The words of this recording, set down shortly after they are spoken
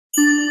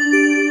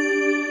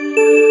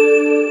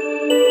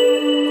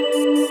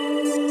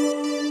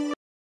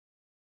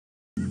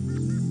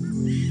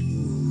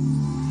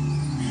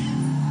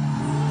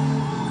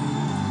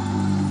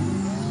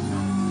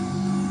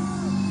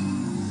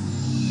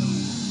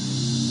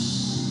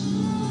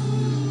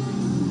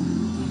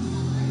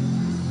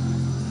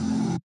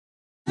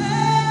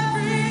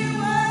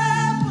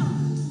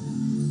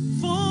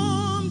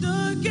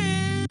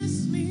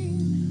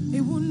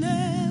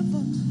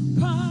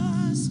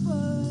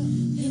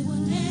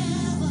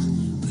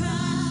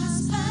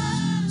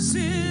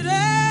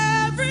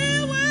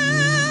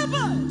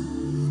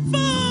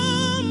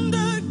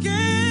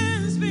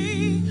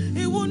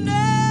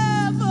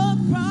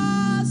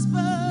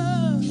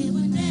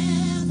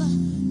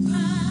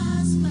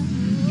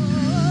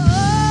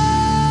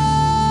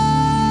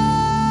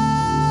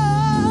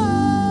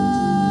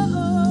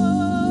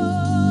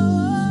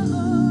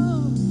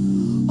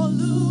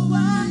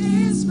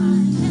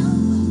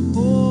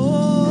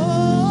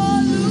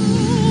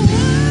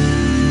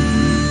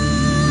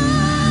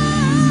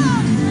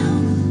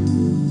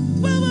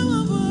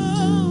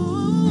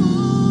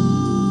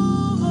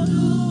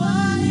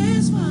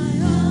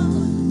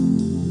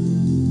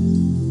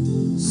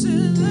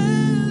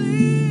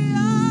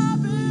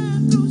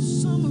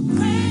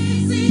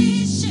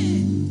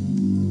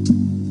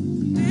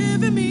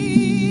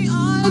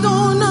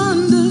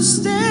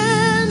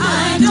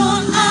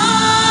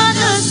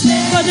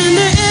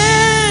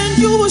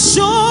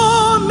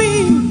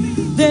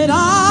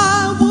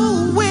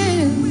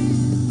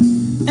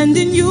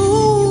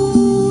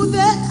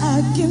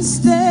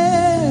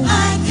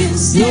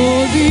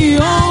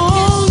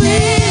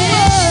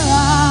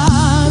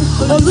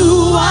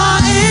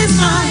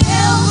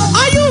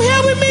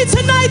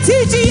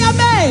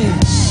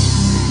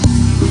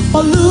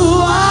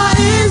Oluwa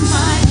is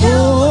my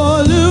help.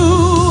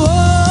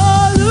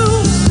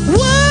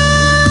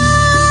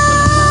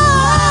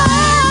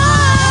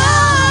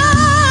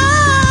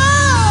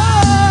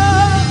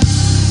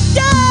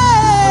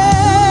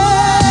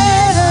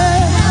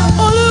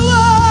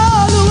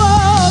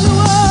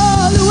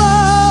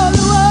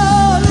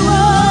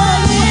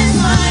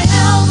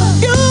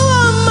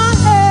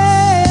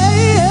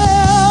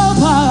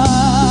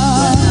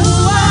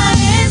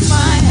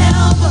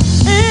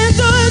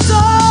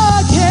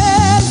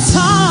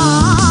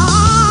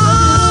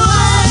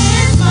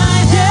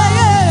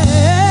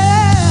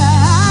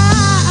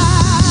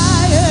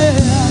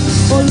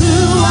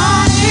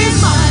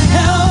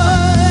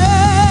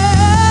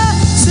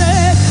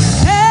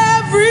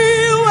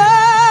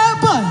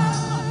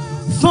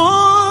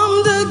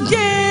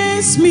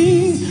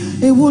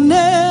 It will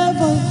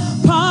never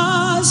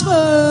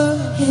prosper.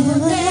 It will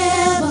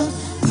never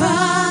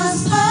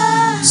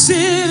prosper.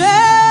 Sit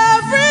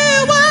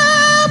every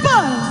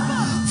weapon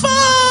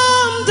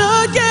formed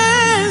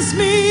against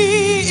me.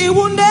 It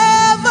will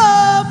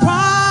never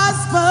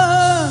prosper.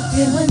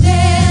 It will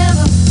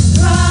never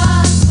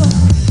prosper.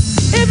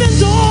 Even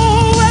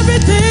though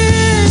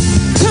everything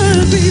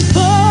could be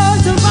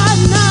fucked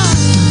right now,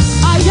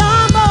 I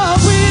am a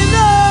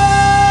winner.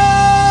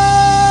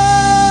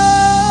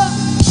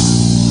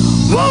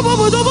 Whoa, whoa,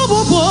 whoa, whoa,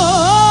 whoa,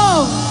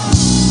 whoa.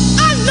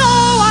 I know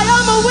I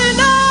am a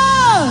winner,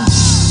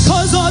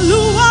 'cause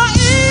Oluwa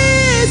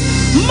is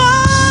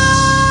mine.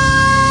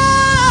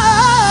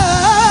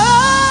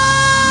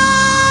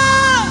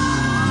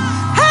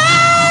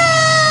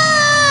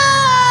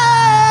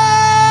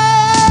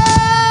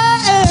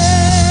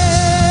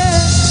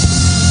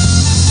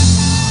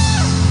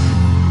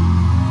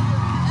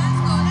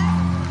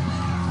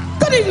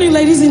 Good evening,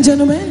 ladies and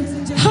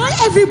gentlemen. Hi,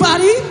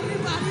 everybody.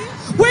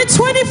 We're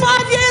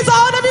 25 years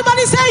old.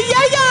 Everybody say,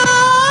 yeah,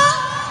 yeah.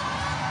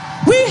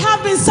 We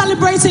have been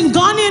celebrating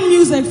Ghanaian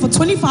music for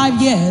 25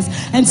 years.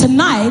 And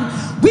tonight,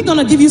 we're going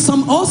to give you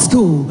some old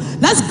school.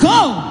 Let's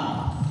go.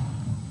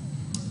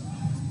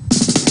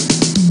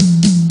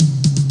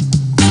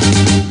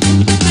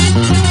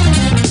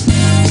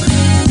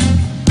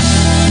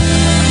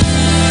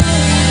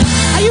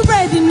 Are you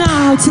ready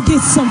now to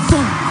get some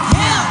fun?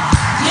 Yeah,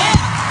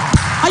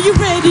 yeah. Are you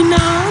ready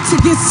now to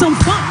get some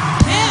fun?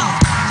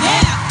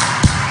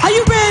 Are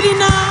you ready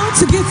now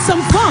to get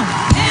some fun?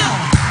 Hell,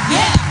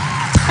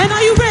 yeah. And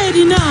are you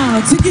ready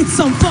now to get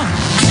some fun?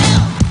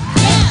 Hell,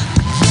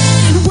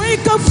 yeah.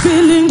 Wake up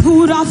feeling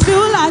good, I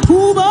feel like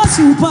Uber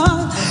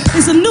Super.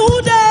 It's a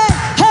new day,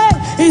 hey,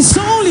 it's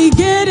only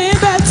getting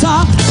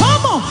better.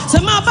 Come on,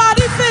 say my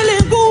body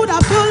feeling good, I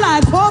feel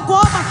like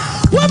Coco.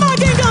 Where my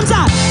kingdoms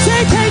at?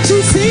 Say, can't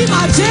you see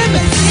my gym?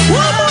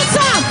 One more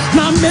time.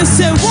 Now miss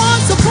it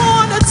once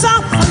upon a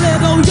time, a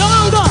little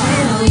younger.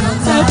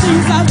 Say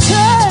things have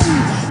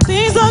changed.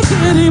 Things are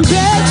getting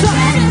better.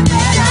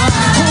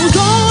 Hold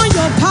on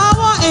your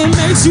power, it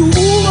makes you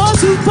move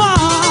too far.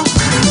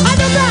 On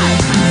the back,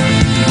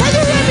 are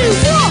you ready?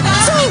 1,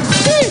 2,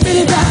 3.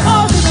 Minute back,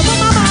 oh, live up on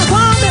my mind,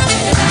 comment.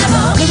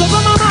 Live up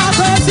on my mind,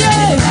 press,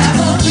 yeah.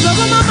 Live up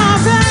on my mind,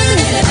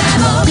 family.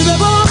 Live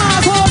up on my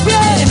hope,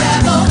 yeah. Live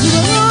up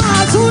on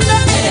my tune.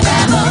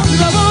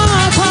 Live up on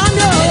my time,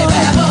 yo.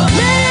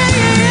 Yeah,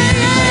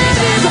 yeah,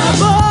 yeah, live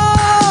up on.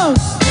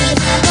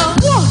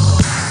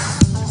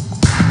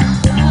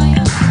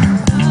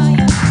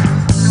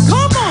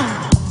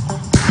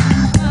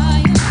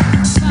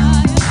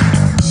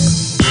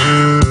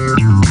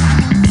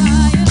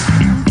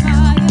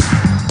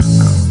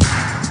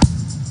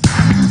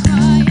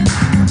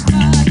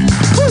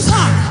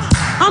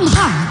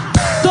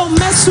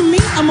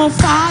 I'm on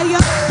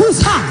fire.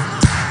 Who's hot?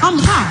 I'm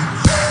hot.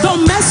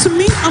 Don't mess with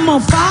me. I'm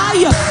on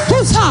fire.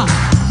 Who's hot?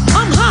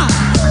 I'm hot.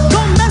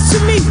 Don't mess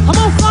with me. I'm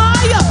on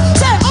fire.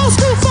 Say old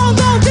school phone,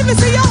 don't give it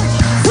to y'all.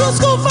 New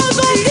school phone,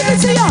 don't give it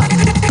to y'all.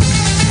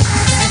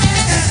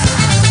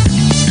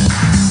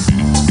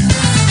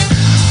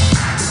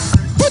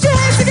 Put your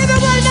hands together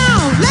right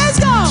now. Let's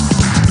go.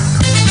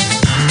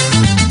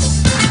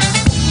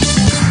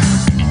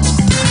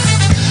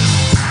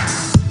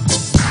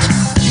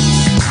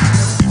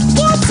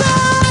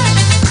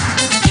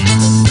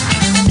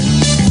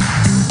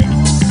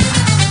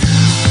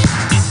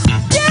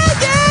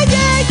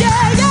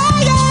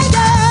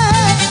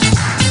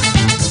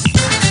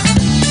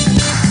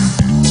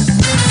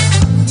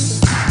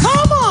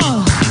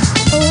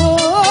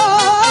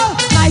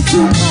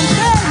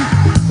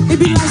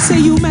 Say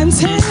you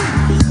maintain,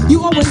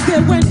 you always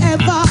there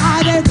whenever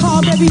I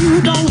call, baby, you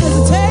don't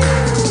hesitate.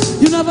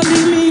 You never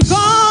leave me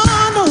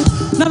gone, no,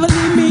 never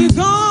leave me